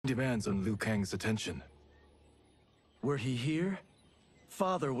demands on Liu Kang's attention. Were he here,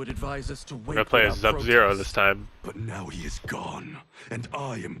 Father would advise us to wait. We're gonna play as Sub-Zero this time. But now he is gone, and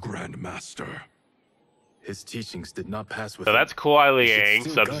I am Grand Master. His teachings did not pass with So that's Kuei Liang,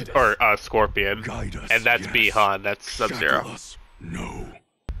 Scorpion, and that's yes. Bihan, that's Sub-Zero. No.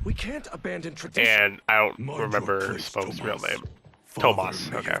 We can't abandon tradition. And I don't Mind remember your place, Spoke's real Tomas. name. Father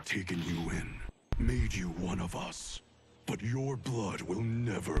Tomas, may okay. have taken you in, made you one of us, but your blood will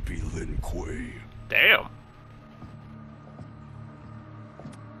never be Lin Kuei. Damn.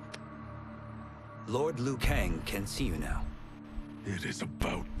 Lord Liu Kang can see you now. It is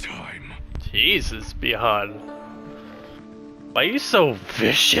about time. Jesus, Bihan. Why are you so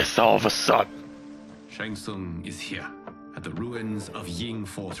vicious all of a sudden? Shang Tsung is here, at the ruins of Ying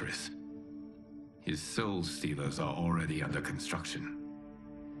Fortress. His soul stealers are already under construction.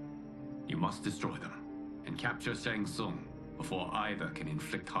 You must destroy them, and capture Shang Tsung before either can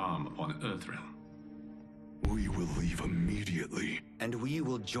inflict harm upon Earthrealm. We will leave immediately. And we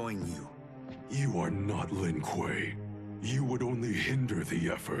will join you. You are not Lin Kuei. You would only hinder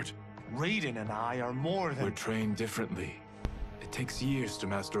the effort. Raiden and I are more than... We're trained differently. It takes years to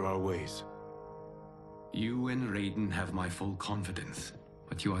master our ways. You and Raiden have my full confidence,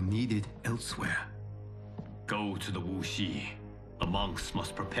 but you are needed elsewhere. Go to the Wuxi. The monks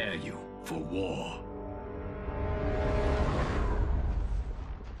must prepare you for war.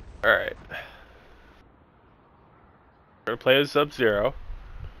 Alright. We're gonna play as Sub-Zero.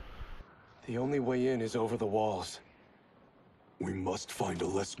 The only way in is over the walls. We must find a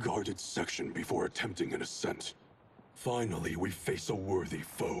less guarded section before attempting an ascent. Finally, we face a worthy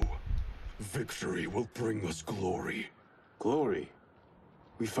foe. Victory will bring us glory. Glory?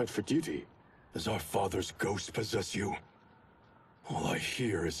 We fight for duty. Does our father's ghost possess you? All I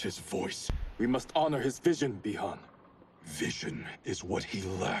hear is his voice. We must honor his vision, Bihan. Vision is what he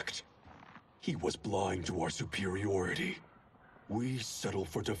lacked. He was blind to our superiority. We settle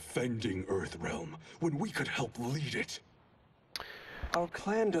for defending Earthrealm when we could help lead it. Our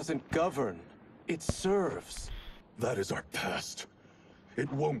clan doesn't govern. It serves. That is our past.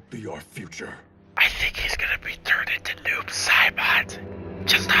 It won't be our future. I think he's gonna be turned into Noob Saibot.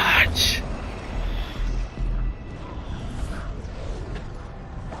 Just a hunch.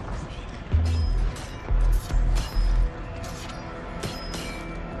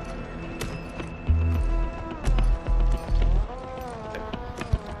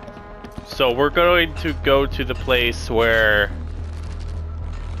 So we're going to go to the place where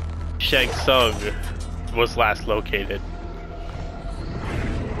Shang Tsung was last located.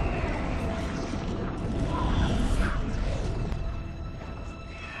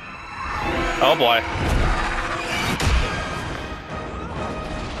 Oh boy.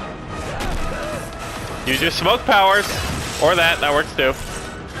 Use your smoke powers. Or that works too.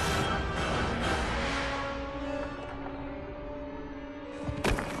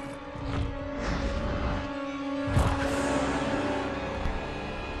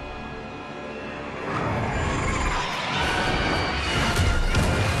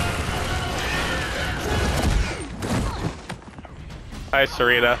 Hi,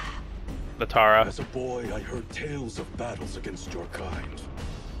 Serena. Natara. As a boy, I heard tales of battles against your kind.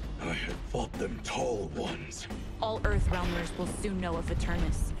 I had fought them tall ones. All Earthrealmers will soon know of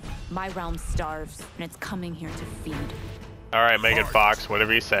Eternus. My realm starves, and it's coming here to feed. Alright, Megan Fox,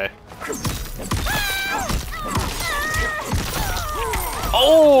 whatever you say.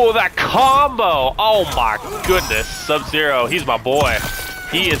 Oh, that combo! Oh my goodness. Sub-Zero, he's my boy.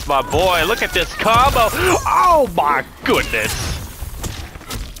 He is my boy. Look at this combo! Oh my goodness!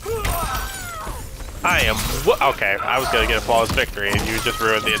 I am okay, I was gonna get a flawless victory and you just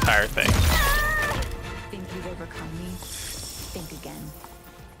ruined the entire thing. Think you've overcome me? Think again.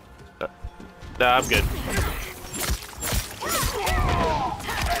 Nah, I'm good.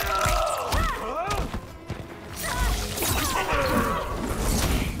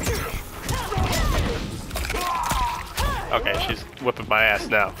 Okay, she's whipping my ass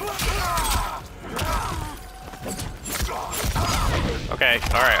now. Okay,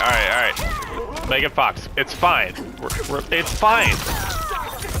 alright. Megan Fox, it's fine. It's fine.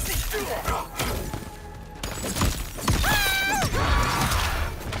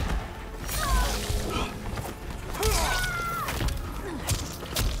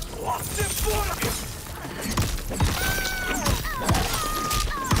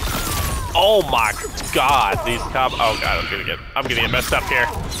 Oh my god, these oh god, I'm gonna get messed up here.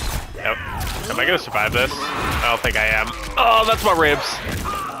 Yep. Am I gonna survive this? I don't think I am. Oh, that's my ribs.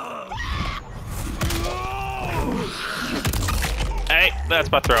 Hey, that's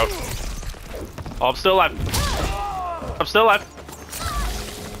my throat. Oh, I'm still alive. I'm still alive.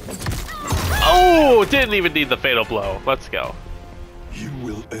 Oh, didn't even need the fatal blow. Let's go. You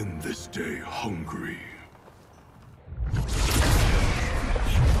will end this day hungry.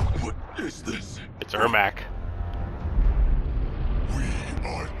 What is this? It's Ermac. We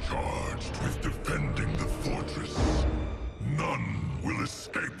are charged with defending the fortress. None will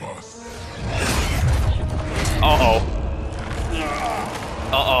escape us. Uh-oh.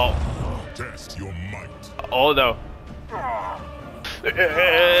 Uh-oh. Test your might. Oh, no.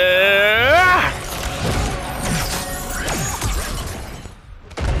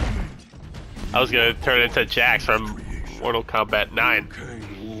 I was gonna turn into Jax from Mortal Kombat 9.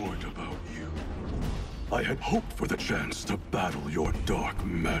 Kang warned about you. I had hoped for the chance to battle your dark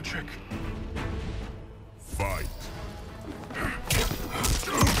magic. Fight.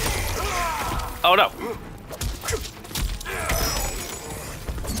 Oh no.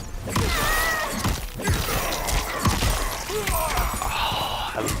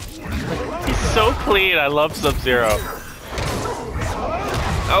 Oh, he's so clean. I love Sub-Zero.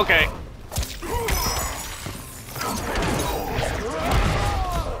 Okay.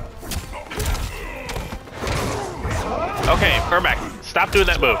 Okay, Ermac, stop doing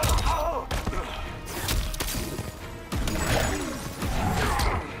that move.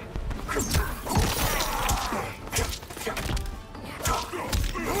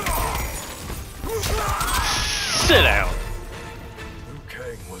 Sit down. Liu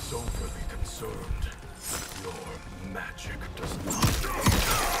Kang was overly concerned. Your magic does not.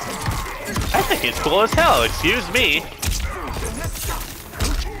 I think it's cool as hell, excuse me.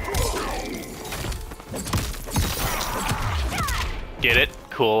 Get it?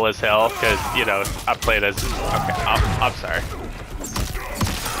 Cool as hell, because, you know, I played as... Okay, I'm sorry.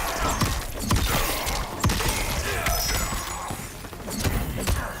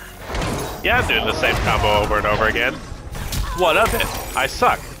 Yeah, I'm doing the same combo over and over again. What of it? I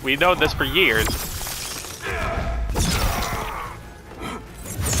suck. We've known this for years.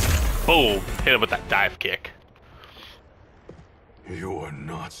 Boom! Hit him with that dive kick. You are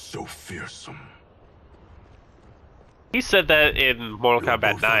not so fearsome. He said that in Mortal You're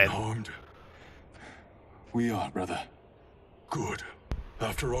Kombat both 9. unharmed? We are, brother. Good.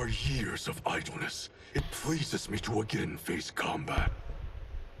 After our years of idleness, it pleases me to again face combat.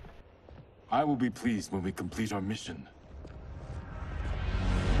 I will be pleased when we complete our mission.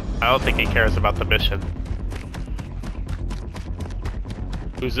 I don't think he cares about the mission.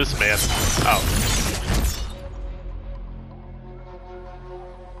 Who's this man? Oh.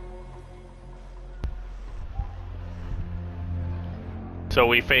 So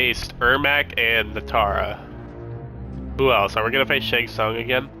we faced Ermac and Natara. Who else? Are we gonna face Shang Tsung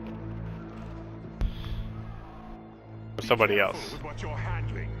again? Or somebody else? With what you're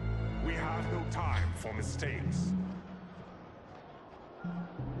handling. We have no time for mistakes.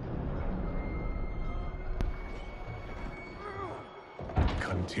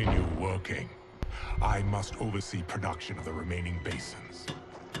 Continue working. I must oversee production of the remaining basins.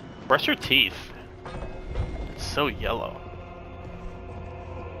 Brush your teeth. It's so yellow.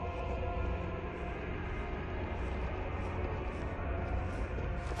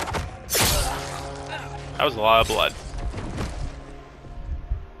 That was a lot of blood.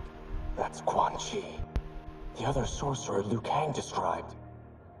 That's Quan Chi. The other sorcerer Liu Kang described.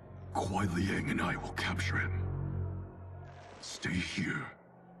 Kuai Liang and I will capture him. Stay here.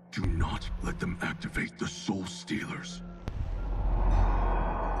 Do not let them activate the Soul Stealers.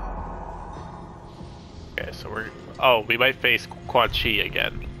 Okay, so we're... Oh, we might face Quan Chi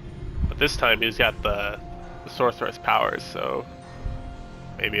again. But this time he's got the sorceress powers, so...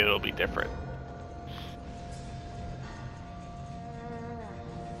 Maybe it'll be different.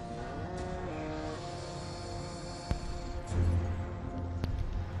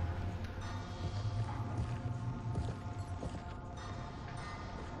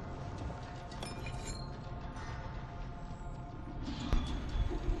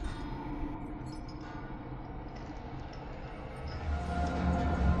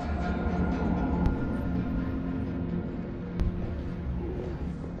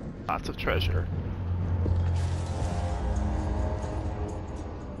 Lots of treasure.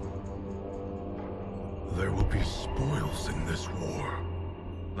 There will be spoils in this war.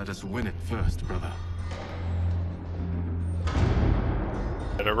 Let us win it first, brother.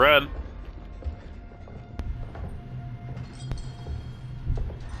 Better run.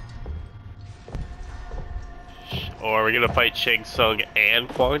 Or are we gonna fight Shang Tsung and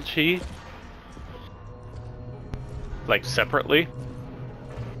Quan Chi? Like separately?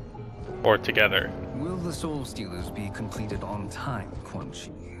 Or together? Will the Soul Stealers be completed on time, Quan Chi?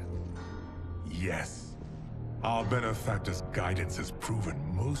 Yes. Our benefactor's guidance has proven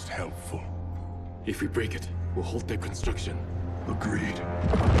most helpful. If we break it, we'll halt their construction. Agreed.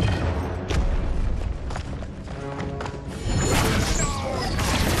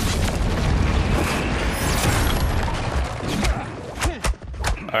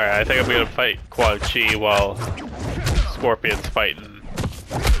 Alright, I think I'm gonna fight Quan Chi while Scorpion's fighting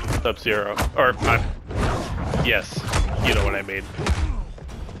Sub-Zero. Or, yes, you know what I mean.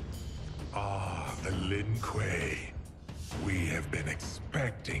 Ah, the Lin Kuei. We have been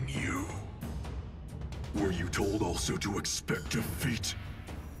expecting you. Were you told also to expect defeat?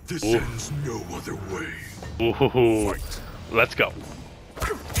 This Ooh. ends no other way. Ooh, let's go.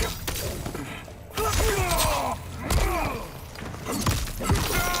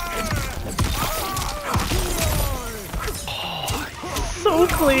 Oh, so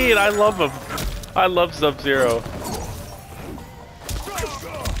clean. I love him. I love Sub-Zero.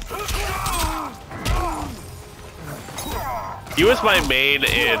 He was my main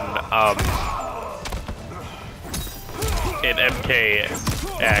in MK1.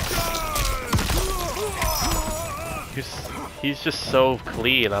 He's just so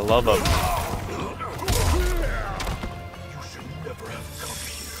clean. I love him. You should never have come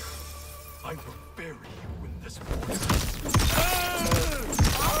here. I will bury you in this forest.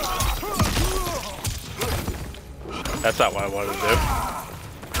 That's not what I wanted to do.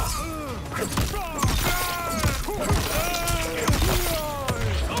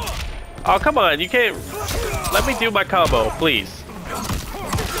 Oh, come on. You can't... Let me do my combo, please.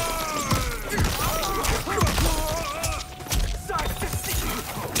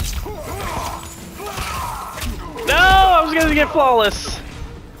 No! I was gonna get flawless.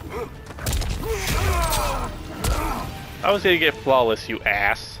 I was gonna get flawless, you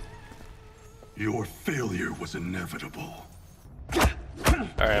ass. Your failure was inevitable.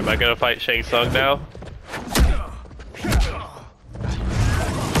 Alright, am I gonna fight Shang Tsung now?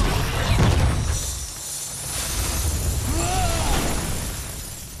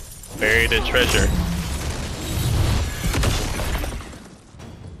 Buried in treasure.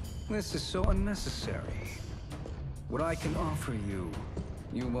 This is so unnecessary. What I can offer you,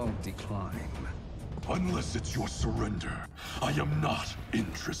 you won't decline. Unless it's your surrender, I am not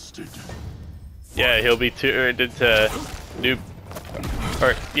interested. Yeah, he'll be turned into Noob...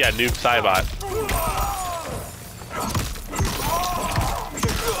 Or, yeah, Noob Saibot.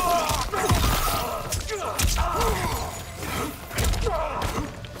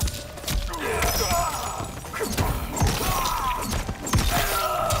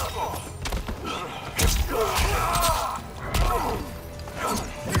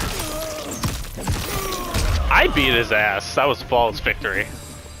 I beat his ass. That was flawless victory.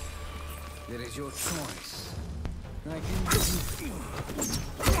 It is your choice. I can give you...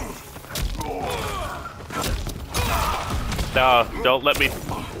 No, don't let me...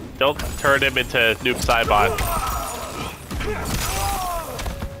 Don't turn him into Noob Saibot.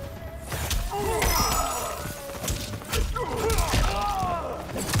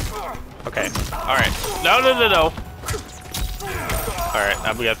 Okay, alright. No. Alright,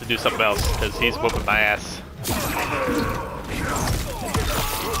 I'm gonna have to do something else, because he's whooping my ass.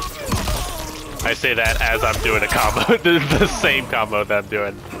 I say that as I'm doing a combo, the same combo that I'm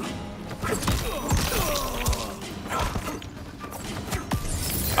doing.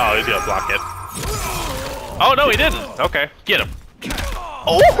 Oh, he's gonna block it. Oh, no, he didn't. Okay, get him.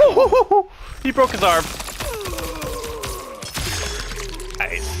 Oh, he broke his arm.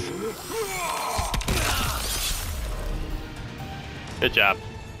 Nice. Good job.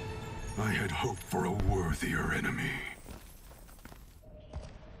 I had hoped for a worthier enemy.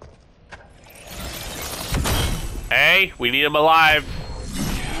 Hey, we need him alive.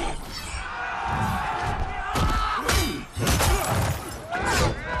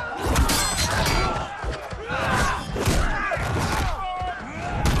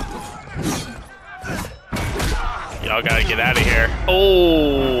 Y'all gotta get out of here.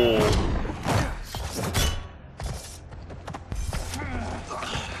 Oh.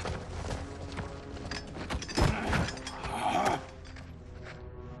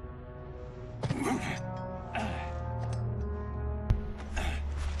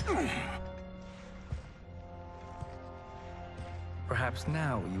 Perhaps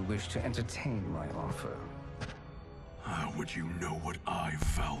now you wish to entertain my offer. How would you know what I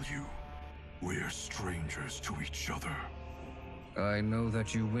value? We're strangers to each other. I know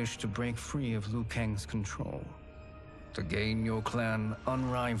that you wish to break free of Liu Kang's control, to gain your clan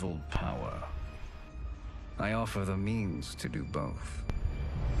unrivaled power. I offer the means to do both.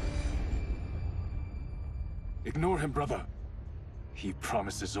 Ignore him, brother. He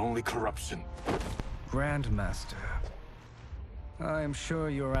promises only corruption. Grandmaster, I am sure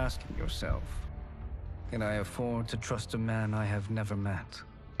you're asking yourself, Can I afford to trust a man I have never met?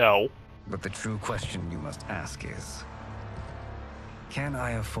 No. But the true question you must ask is, can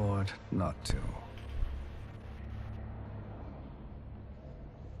I afford not to?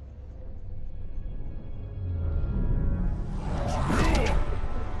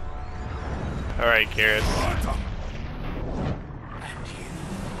 All right, Garrus. And you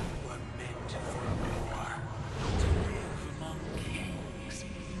were meant for war, to live among kings,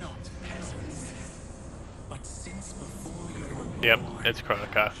 not peasants. But since before you were born, Yep, it's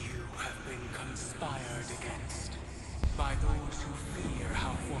Chronica. you have been conspired against by those who fear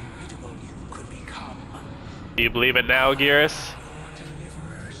how formidable you could become. Do you believe it now, Garrus? Your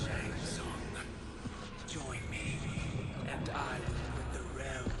deliverer, Shang Tsung. Join me, and I will put the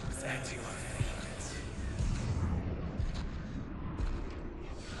realms at your feet.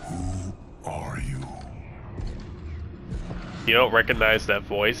 Who are you? You don't recognize that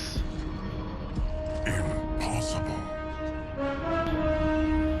voice? Impossible.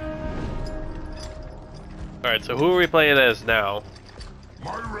 Alright, so who are we playing as now?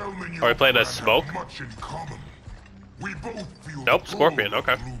 My realm and Are we playing as clan Smoke? have much in common. We both feel Nope, the Scorpion, pull of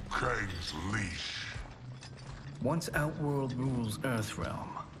okay. Liu Kang's leash. Once Outworld rules Earthrealm,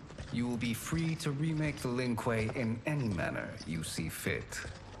 you will be free to remake the Lin Kuei in any manner you see fit.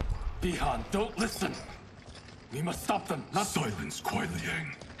 Bihan, don't listen. We must stop them, not Silence, Kuei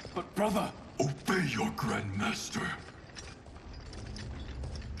Liang. But brother, Obey your Grandmaster.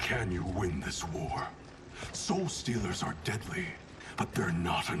 Can you win this war? Soul Stealers are deadly, but they're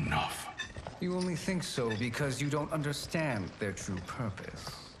not enough. You only think so because you don't understand their true purpose.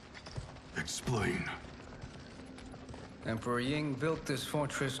 Explain. Emperor Ying built this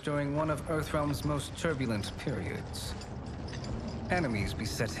fortress during one of Earthrealm's most turbulent periods. Enemies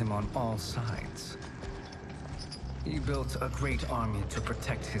beset him on all sides. He built a great army to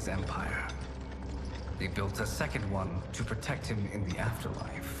protect his empire. He built a second one to protect him in the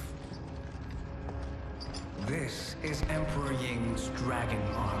afterlife. This is Emperor Ying's Dragon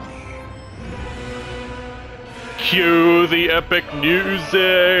Army. Cue the epic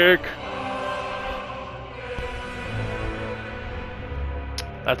music!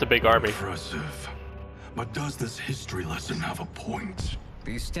 That's a big army. Impressive. But does this history lesson have a point?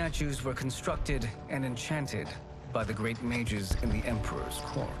 These statues were constructed and enchanted by the great mages in the Emperor's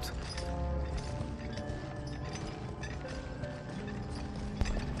court.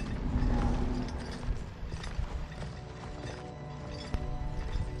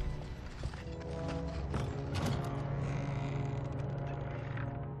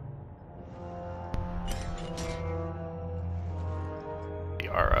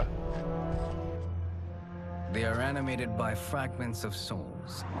 Tiara. They are animated by fragments of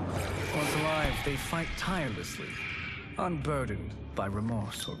souls. Once alive, they fight tirelessly, unburdened by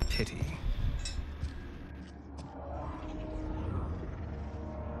remorse or pity.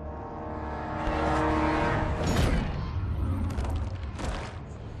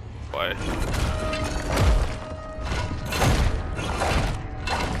 What?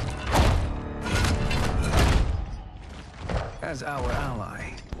 As our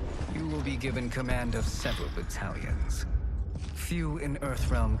ally, you will be given command of several battalions. Few in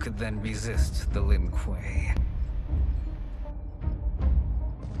Earthrealm could then resist the Lin Kuei.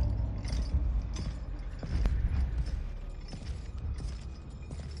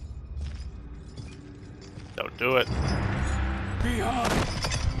 Don't do it. Bihan!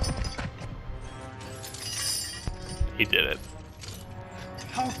 He did it.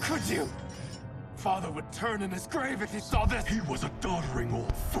 How could you? Father would turn in his grave if he saw this. He was a doddering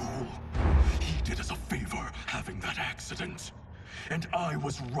old fool. He did us a favor having that accident. And I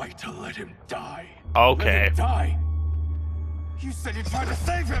was right to let him die. Okay. Let him die? You said you tried to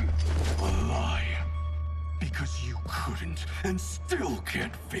save him! A lie. Because you couldn't and still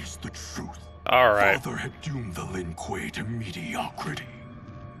can't face the truth. Alright. Father had doomed the Lin Kuei to mediocrity.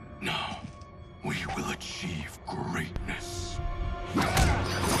 Now, we will achieve greatness.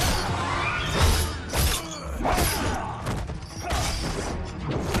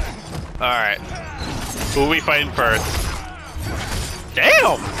 Alright. Who are we fighting first?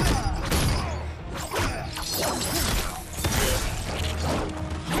 Damn!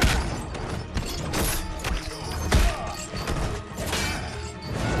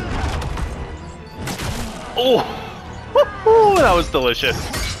 Oh! That was delicious.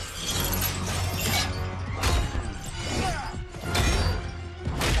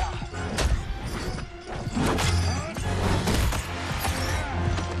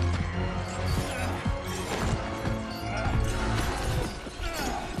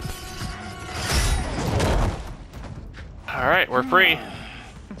 Alright, we're free.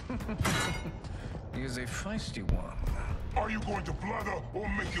 He is a feisty one. Are you going to blather or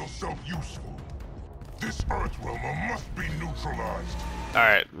make yourself useful? This Earth realmer must be neutralized.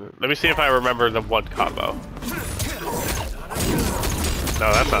 Alright, let me see if I remember the one combo.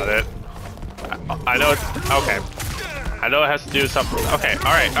 No, that's not it. I know it's... Okay. I know it has to do with something. Okay,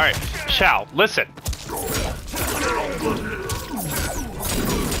 alright. Shao, listen.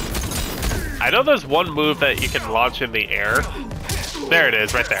 I know there's one move that you can launch in the air. There it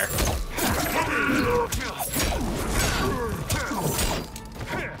is, right there.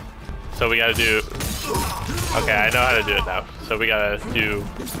 So we gotta do... Okay, I know how to do it now. So we gotta do...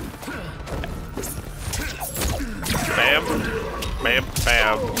 Bam, bam,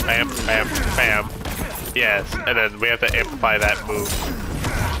 bam, bam, bam, bam. Yes, and then we have to amplify that move.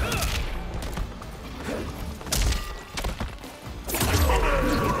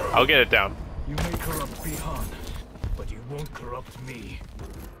 I'll get it down. You may corrupt Bihan, but you won't corrupt me.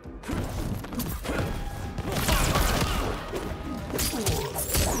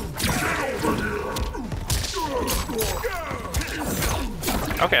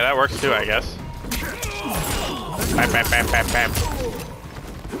 Okay, that works too, I guess. Bam, bam, bam, bam, bam.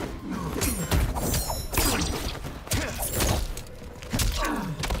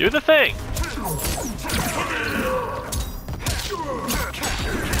 Do the thing!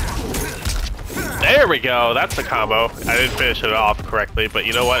 There we go, that's the combo. I didn't finish it off correctly, but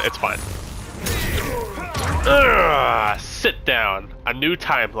you know what? It's fine. Ugh, sit down. A new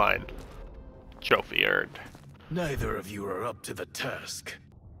timeline. Trophy earned. Neither of you are up to the task.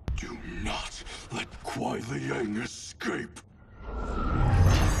 Do not let Kuei Liang escape.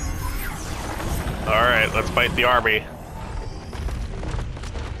 Alright, let's fight the army.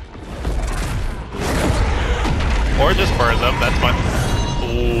 Or just burn them, that's fine.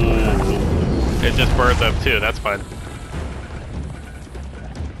 Ooh. It just burned them too, that's fine.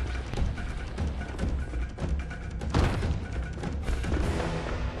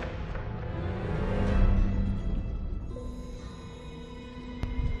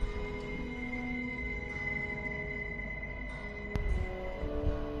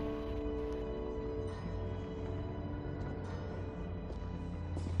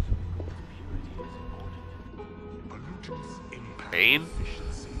 Pain?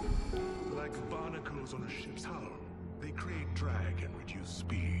 Like barnacles on a ship's hull, they create drag and reduce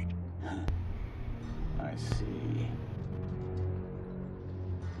speed. I see.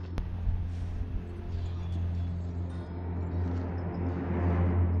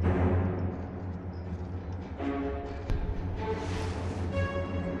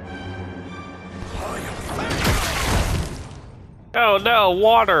 Oh no,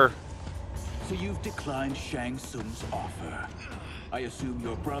 water! So you've declined Shang Tsung's offer. I assume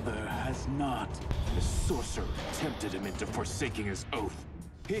your brother has not. The sorcerer tempted him into forsaking his oath.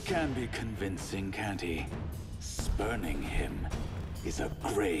 He can be convincing, can't he? Spurning him is a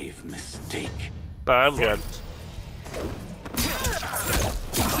grave mistake. I'm good.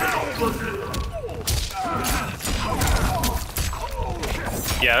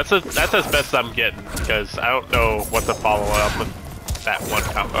 Yeah, that's as best I'm getting, because I don't know what to follow up with that one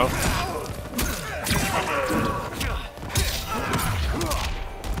combo.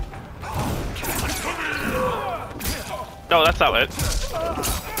 No, that's not it.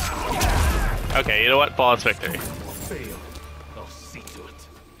 Okay, you know what? Flawless victory.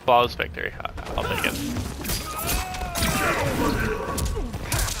 Flawless victory. I'll take it.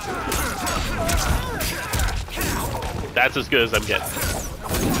 That's as good as I'm getting.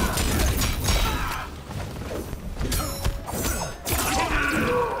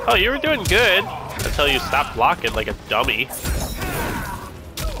 Oh, you were doing good until you stopped blocking like a dummy.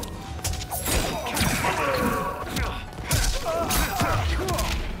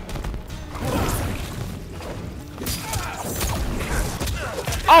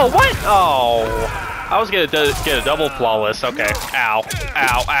 Oh, what? Oh, I was gonna get a double flawless. Okay. Ow.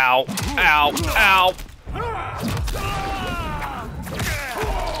 Ow, ow, ow, ow.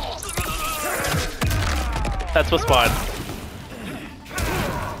 That's what's fun.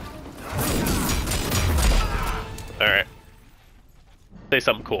 Alright. Say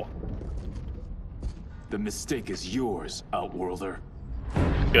something cool. The mistake is yours, Outworlder.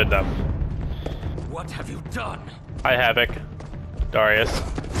 Good enough. What have you done? Hi, Havoc. Darius.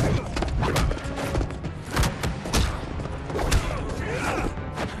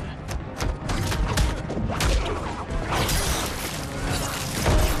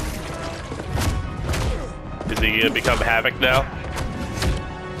 Is he gonna become Havoc now?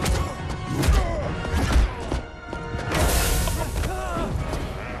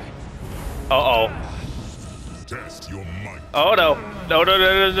 Uh-oh. Test your might. Oh no. No, no,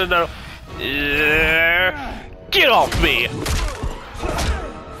 no, no, no, no. Get off me!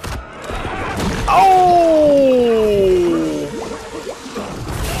 Oh!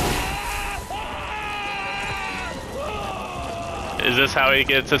 Is this how he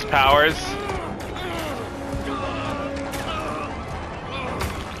gets his powers?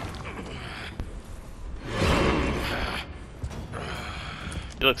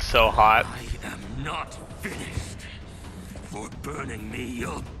 He looks so hot. I am not finished. For burning me,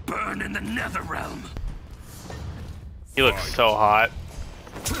 you'll burn in the nether realm. He looks so hot.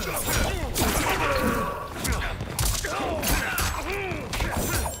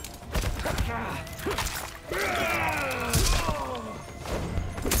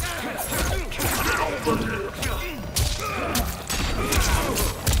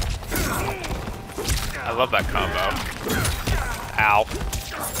 I love that combo. Ow.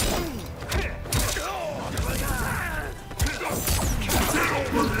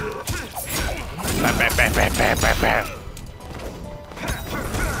 Bam, bam, bam, bam, bam, bam, bam.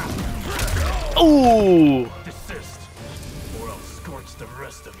 Ooh! Desist, or I'll scorch the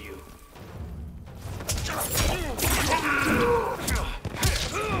rest of you.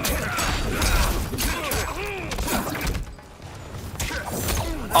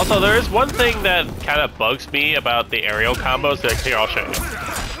 Also, there is one thing that kind of bugs me about the aerial combos. Like, here, I'll show you.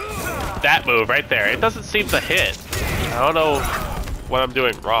 That move right there. It doesn't seem to hit. I don't know what I'm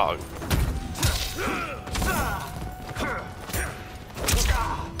doing wrong.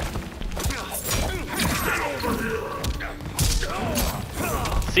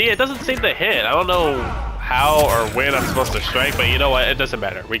 See, it doesn't seem to hit. I don't know how or when I'm supposed to strike, but you know what? It doesn't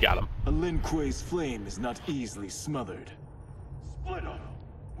matter. We got him. A Lin Kuei's flame is not easily smothered. Split up.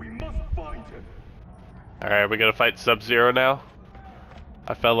 We must find him. Alright, we gonna fight Sub-Zero now?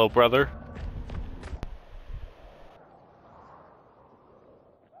 A fellow brother.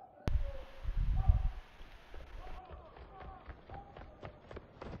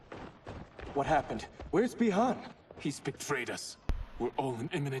 What happened? Where's Bihan? He's betrayed us. We're all in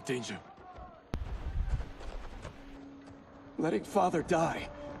imminent danger. Letting Father die.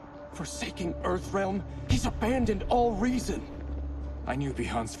 Forsaking Earthrealm. He's abandoned all reason. I knew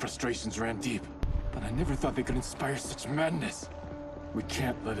Bihan's frustrations ran deep, but I never thought they could inspire such madness. We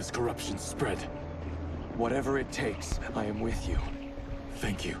can't let his corruption spread. Whatever it takes, I am with you.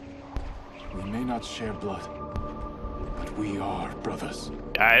 Thank you. We may not share blood, but we are brothers.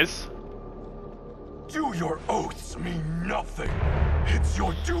 Guys? Do your oaths mean nothing? It's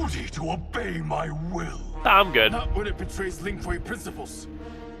your duty to obey my will. I'm good. Not when it betrays Lin Kuei principles.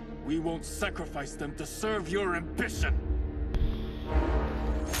 We won't sacrifice them to serve your ambition.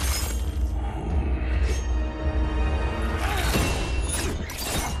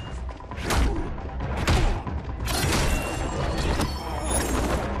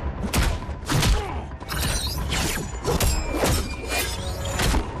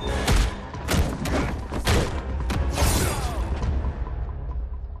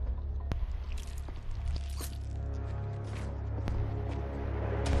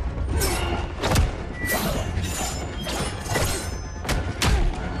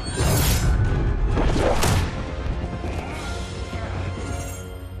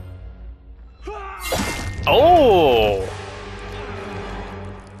 Oh!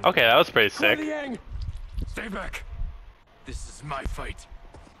 Okay, that was pretty sick. Stay back. This is my fight.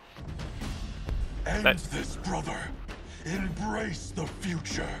 End this, brother. Embrace the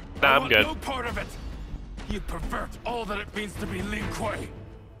future. Nah, I'm good. No part of it. You pervert all that it means to be Lin Kuei.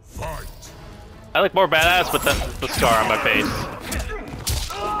 Fight. I look more badass with the scar on my face.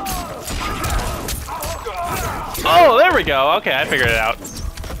 Oh, there we go. Okay, I figured it out.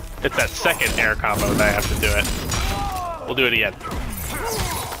 It's that second air combo that I have to do it. We'll do it again.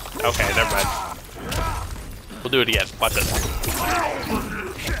 Okay, never mind. We'll do it again. Watch this.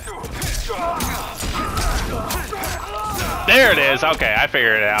 There it is. Okay, I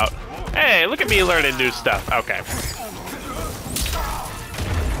figured it out. Hey, look at me learning new stuff. Okay.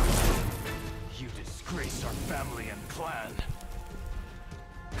 You disgrace our family and clan.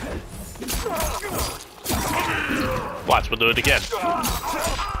 Watch, we'll do it again.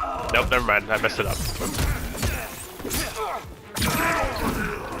 Nope, never mind. I messed it up.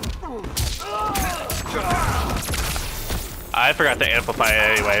 I forgot to amplify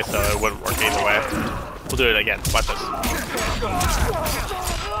it anyway, so it wouldn't work either way. We'll do it again. Watch this.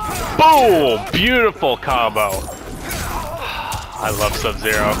 Boom! Beautiful combo. I love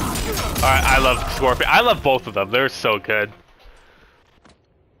Sub-Zero. I love Scorpion. I love both of them. They're so good.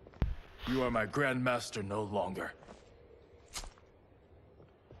 You are my Grandmaster no longer.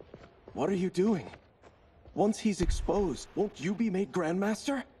 What are you doing? Once he's exposed, won't you be made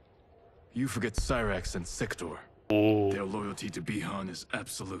Grandmaster? You forget Cyrax and Sector. Ooh. Their loyalty to Bihan is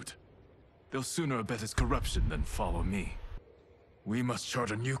absolute. They'll sooner abet his corruption than follow me. We must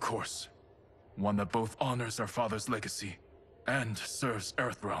chart a new course. One that both honors our father's legacy and serves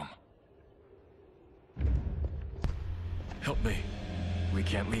Earthrealm. Help me. We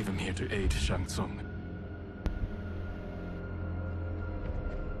can't leave him here to aid Shang Tsung.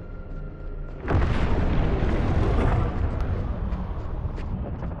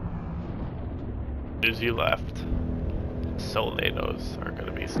 As you left, Soldados are going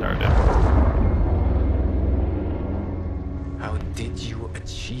to be started. How did you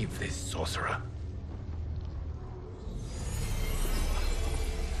achieve this, sorcerer?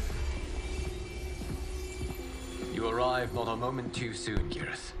 You arrived not a moment too soon,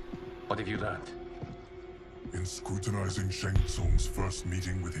 Geras. What have you learned? In scrutinizing Shang Tsung's first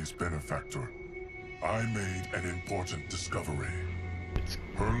meeting with his benefactor, I made an important discovery.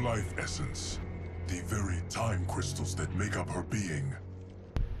 Her life essence, the very time crystals that make up her being,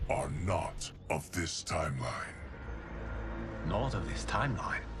 are not of this timeline. Not of this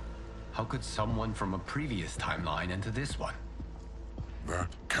timeline? How could someone from a previous timeline enter this one? That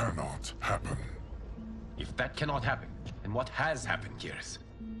cannot happen. If that cannot happen, then what has happened, Geras?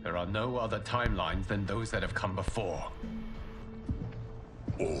 There are no other timelines than those that have come before.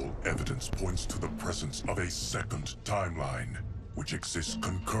 All evidence points to the presence of a second timeline, which exists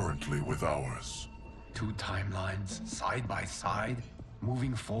concurrently with ours. Two timelines, side by side,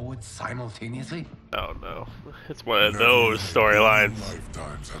 moving forward simultaneously? Oh no, it's one of those storylines. Never in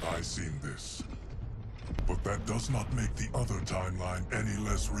lifetimes have I seen this. But that does not make the other timeline any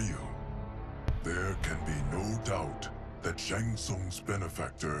less real. There can be no doubt that Shang Tsung's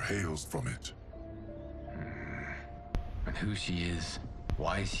benefactor hails from it. And who she is,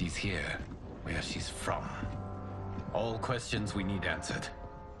 why she's here, where she's from. All questions we need answered,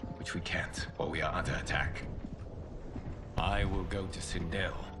 which we can't while we are under attack. I will go to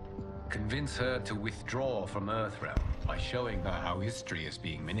Sindel, convince her to withdraw from Earthrealm by showing her how history is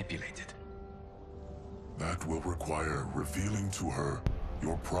being manipulated. That will require revealing to her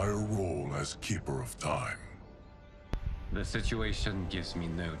your prior role as Keeper of Time. The situation gives me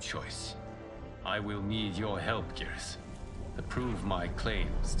no choice. I will need your help, Geras, to prove my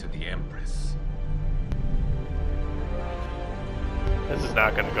claims to the Empress. This is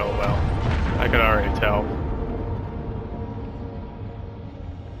not going to go well. I can already tell.